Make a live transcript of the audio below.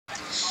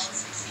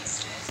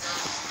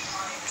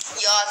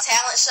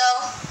talent show.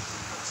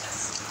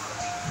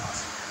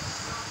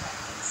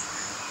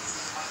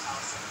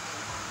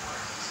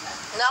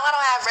 No, I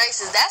don't have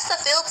braces. That's the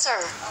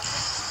filter.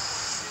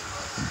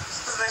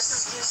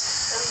 Braces gives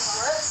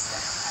what?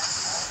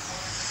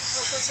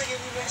 What filter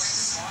gives you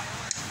braces?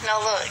 No,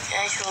 look. It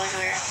actually look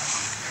weird.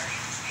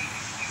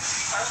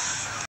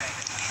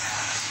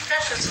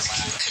 That filter's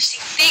cute. Because she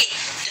thick.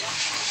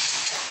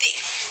 Thick.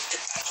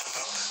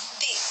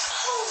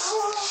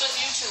 Put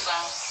YouTube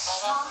on.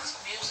 Some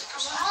music or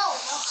something.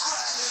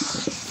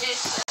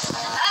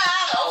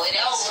 I know it.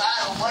 Oh,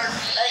 I don't work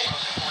late.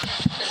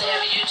 Does it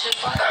have a YouTube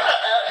on?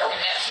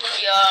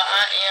 Yeah,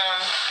 I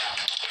am.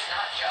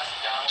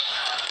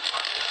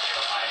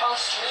 Oh,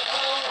 sweet.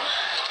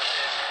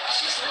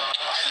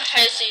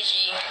 Hey,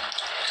 CG.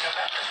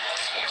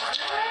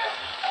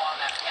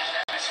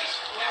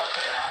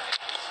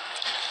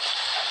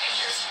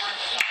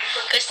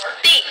 Cause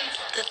thick.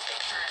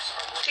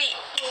 Thick.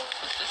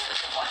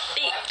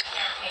 Thick.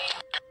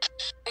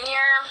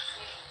 Yeah.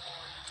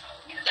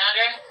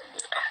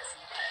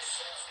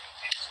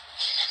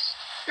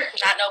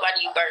 Not nobody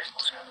you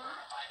birthed.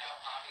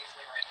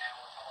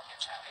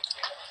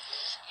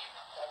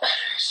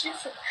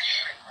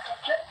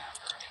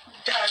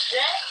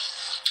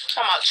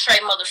 Talking about Trey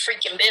mother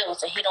freaking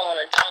bills and he don't want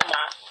to join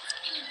my.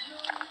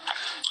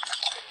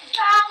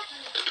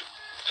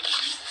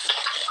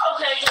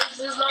 Okay, guys,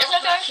 this is not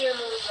okay.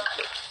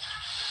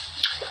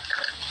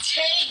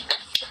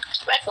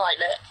 Acting like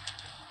that.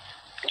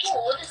 Ooh,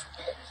 what is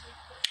this?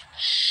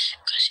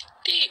 Cause she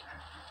thick.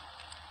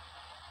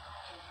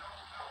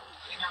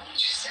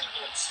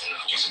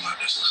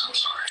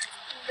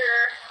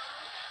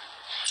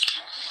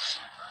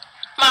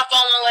 My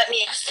phone won't let me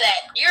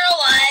accept. You're a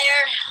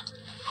liar.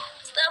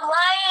 Stop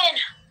lying.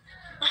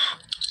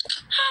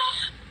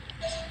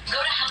 Go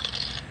to hell.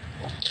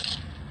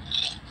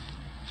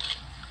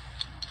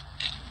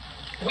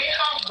 We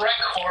have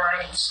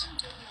records.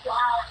 Wow.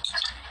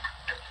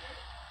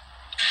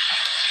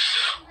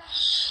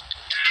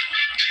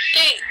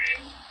 Thick.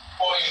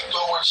 Boy, you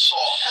throwing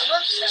salt. I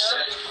love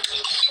salt.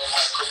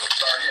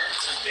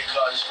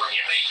 Because when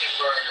you're making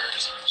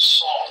burgers,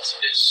 salt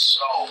is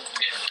so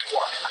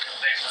important.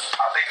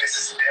 I think this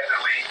is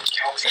definitely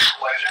guilty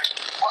pleasure.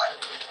 But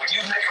when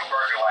you make a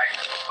burger like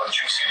a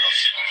juicy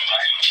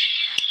right?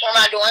 What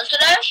am I doing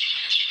today?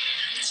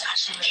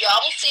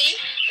 Y'all will see.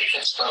 You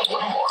can spend a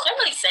little more.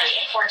 Somebody say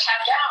it. We're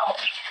tapped out.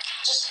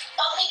 Just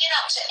bumping it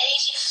up to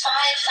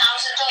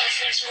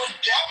 $85,000 means you would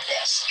get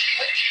this.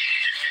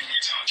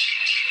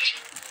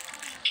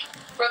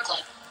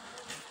 Brooklyn.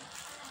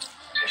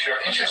 If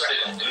you're interested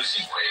in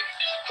losing weight,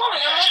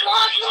 Mommy, I'm not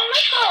watching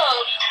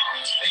makeup.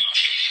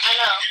 I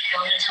know.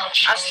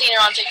 I've seen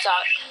her on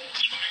TikTok.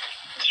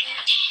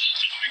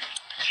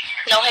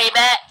 No hay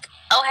back.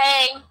 Oh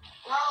hey.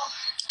 Well,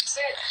 that's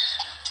it.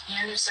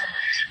 You understand?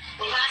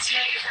 Let's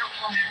make it that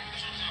woman.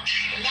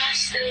 Let's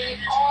stay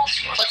all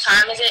What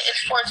time is it?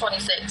 It's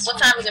 4:26. What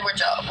time is it where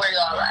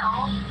y'all at?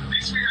 at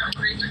least we have a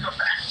great to come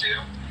back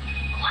to.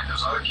 Unlike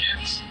those other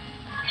kids.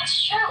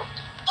 That's true.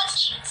 Let's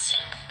keep it.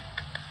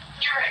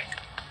 You're right.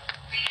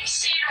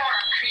 See you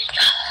tomorrow, Creek.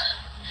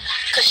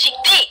 Cause she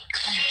thick.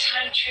 When the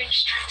time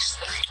change strikes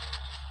 3.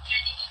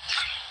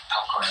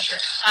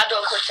 I'll do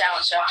a quick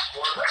challenge, y'all.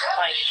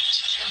 Like,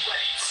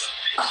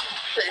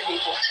 for the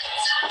people.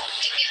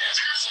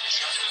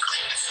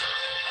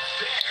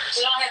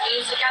 We don't have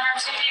music on our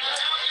TV.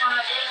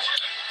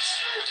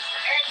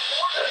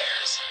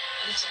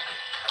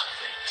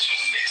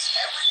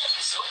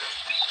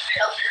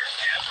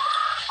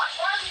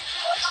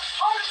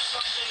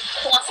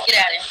 Who wants to get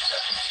at it?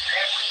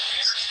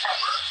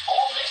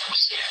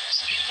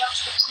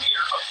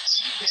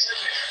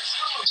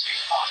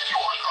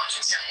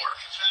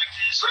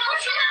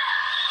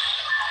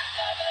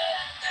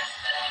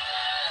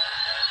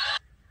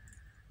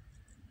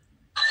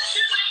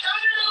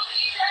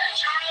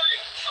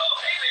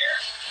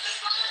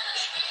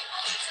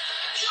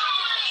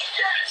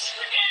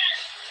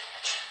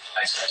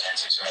 Thanks for that,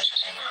 so much.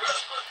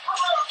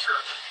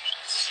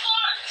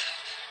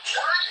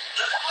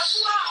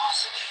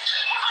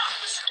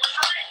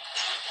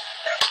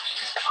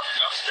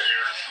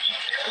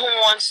 Who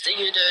wants to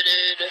you, dude?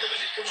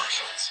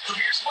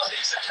 Here's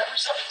Monday, September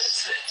 7th at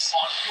 6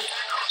 on your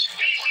Cartoon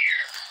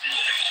Network.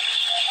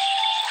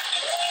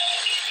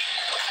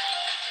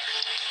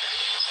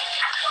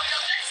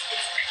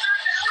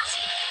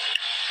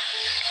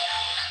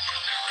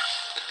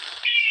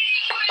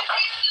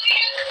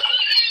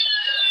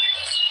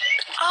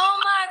 Oh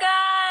my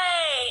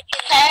god!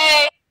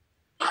 Hey!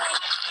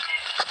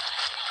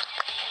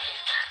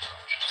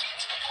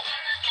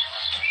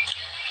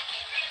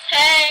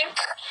 Hey!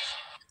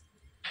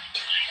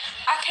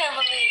 I can't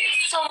believe it.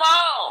 So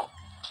long!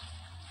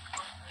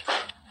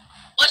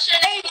 What's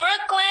your name,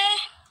 Brooklyn?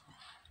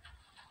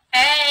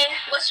 Hey,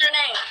 what's your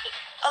name?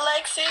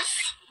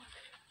 Alexis,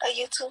 a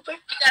YouTuber.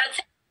 You got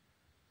a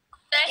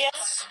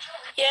Yes.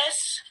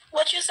 Yes.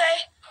 What you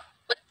say?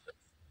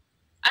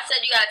 I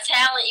said you got a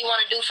talent you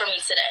want to do for me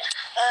today.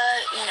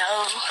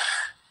 No.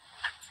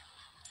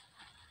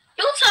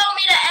 You told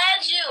me to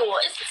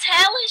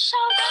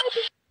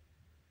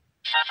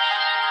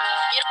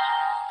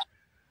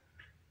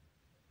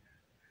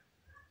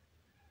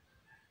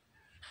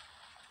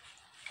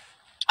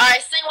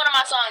Alright, sing one of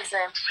my songs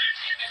then.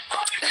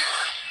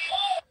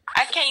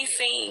 I can't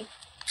sing.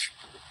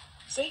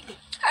 Sing it.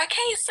 I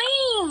can't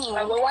sing.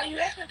 Like, well, why you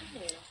acting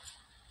then?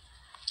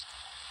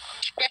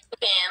 Yes, you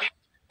can.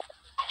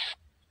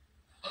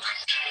 I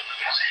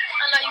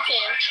know you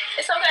can.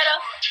 It's okay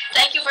though.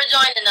 Thank you for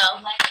joining though.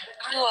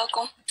 You're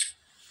welcome.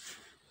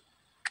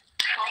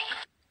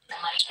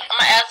 I'm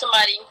gonna add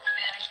somebody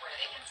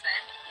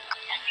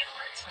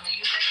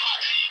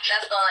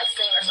that's gonna like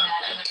sing or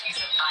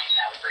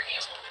something.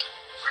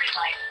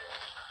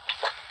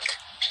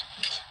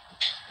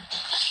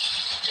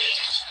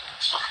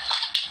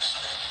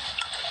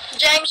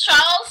 James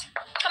Charles,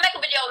 come make a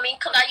video with me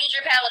because I use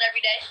your palette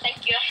every day.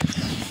 Thank you.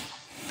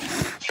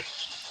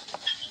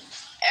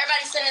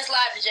 Everybody send this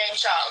live to James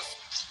Charles.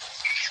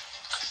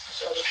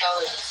 So the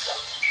colors and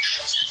stuff.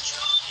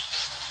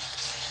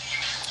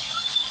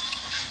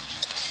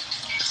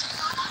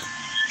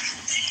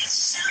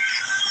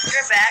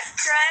 You're back,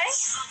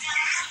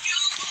 Trey?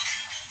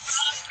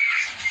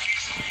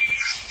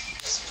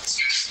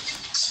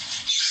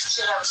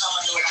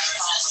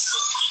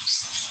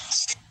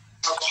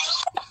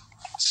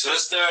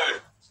 Sister,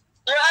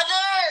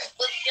 Brother,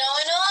 what's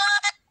going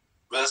on?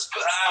 what's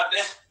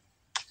poppin'?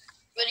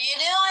 What are you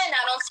doing?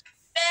 I don't see your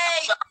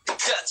face.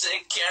 Gotta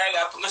take care, I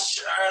gotta put my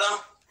shirt on.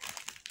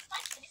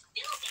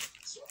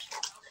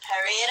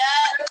 Hurry it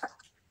up.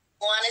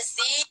 Wanna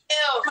see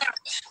you.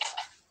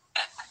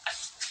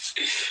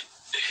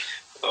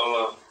 Hold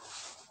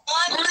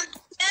on. 1, 2.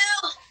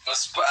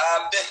 What's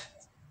poppin'?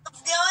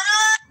 What's going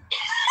on?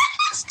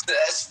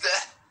 That's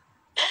that.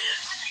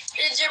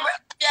 Did you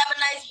have a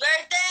nice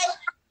birthday?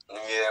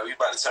 Yeah, we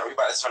about to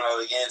turn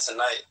out again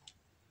tonight.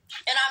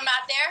 And I'm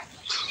not there?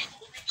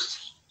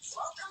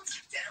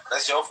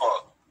 That's your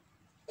fault.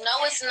 No,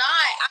 it's not.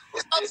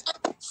 I'm supposed to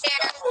be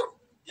there.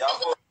 Y'all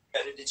both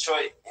got to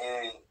Detroit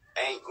and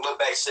ain't looked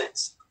back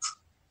since.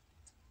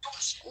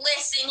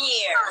 Listen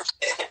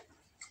here.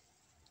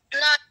 No,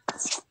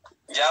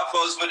 Y'all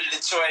folks went to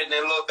Detroit and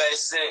they look back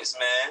since,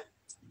 man.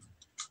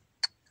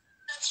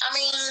 I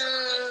mean,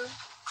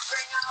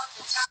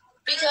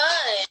 because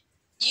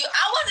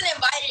I wasn't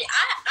invited.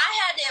 I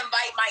had to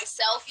invite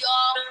myself,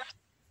 y'all.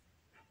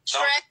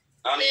 Trey,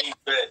 Don't even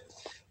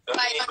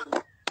like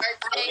my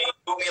birthday.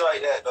 do me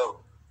like that, though.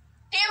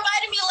 He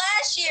invited me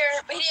last year,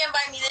 but he didn't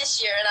invite me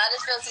this year, and I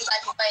just feel some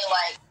type of way.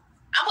 Like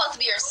I'm supposed to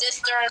be your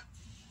sister,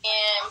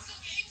 and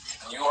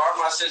You are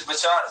my sis, but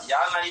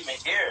y'all not even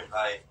here.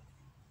 Like,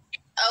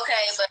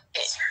 okay, but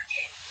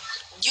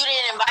you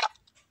didn't invite.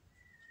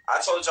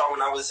 I told y'all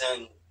when I was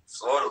in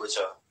Florida with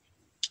y'all.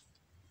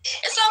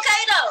 It's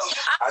okay though.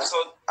 I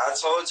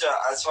told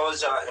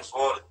y'all in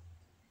Florida.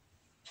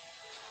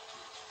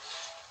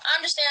 I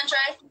understand,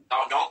 Trey.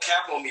 Don't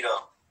cap on me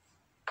though.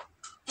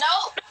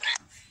 No,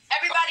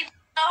 everybody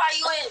know how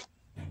you is.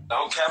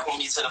 Don't cap on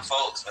me to the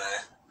folks,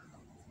 man.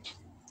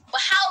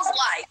 But how's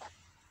life?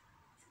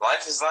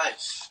 Life is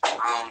life.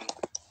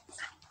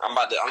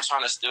 I'm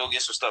trying to still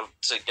get some stuff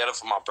together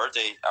for my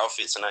birthday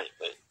outfit tonight,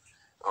 but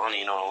I don't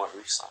even know what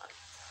week sign.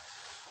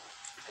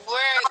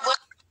 What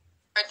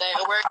birthday?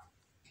 Where?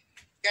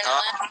 You're in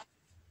Atlanta?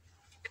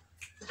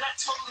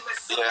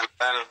 Yeah,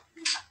 Atlanta.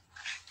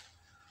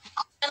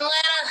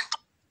 Atlanta.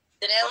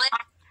 Did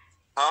Atlanta?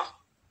 Huh?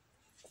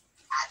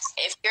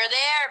 If you're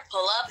there,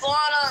 pull up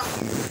on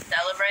him.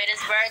 Celebrate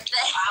his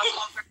birthday.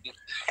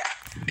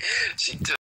 She took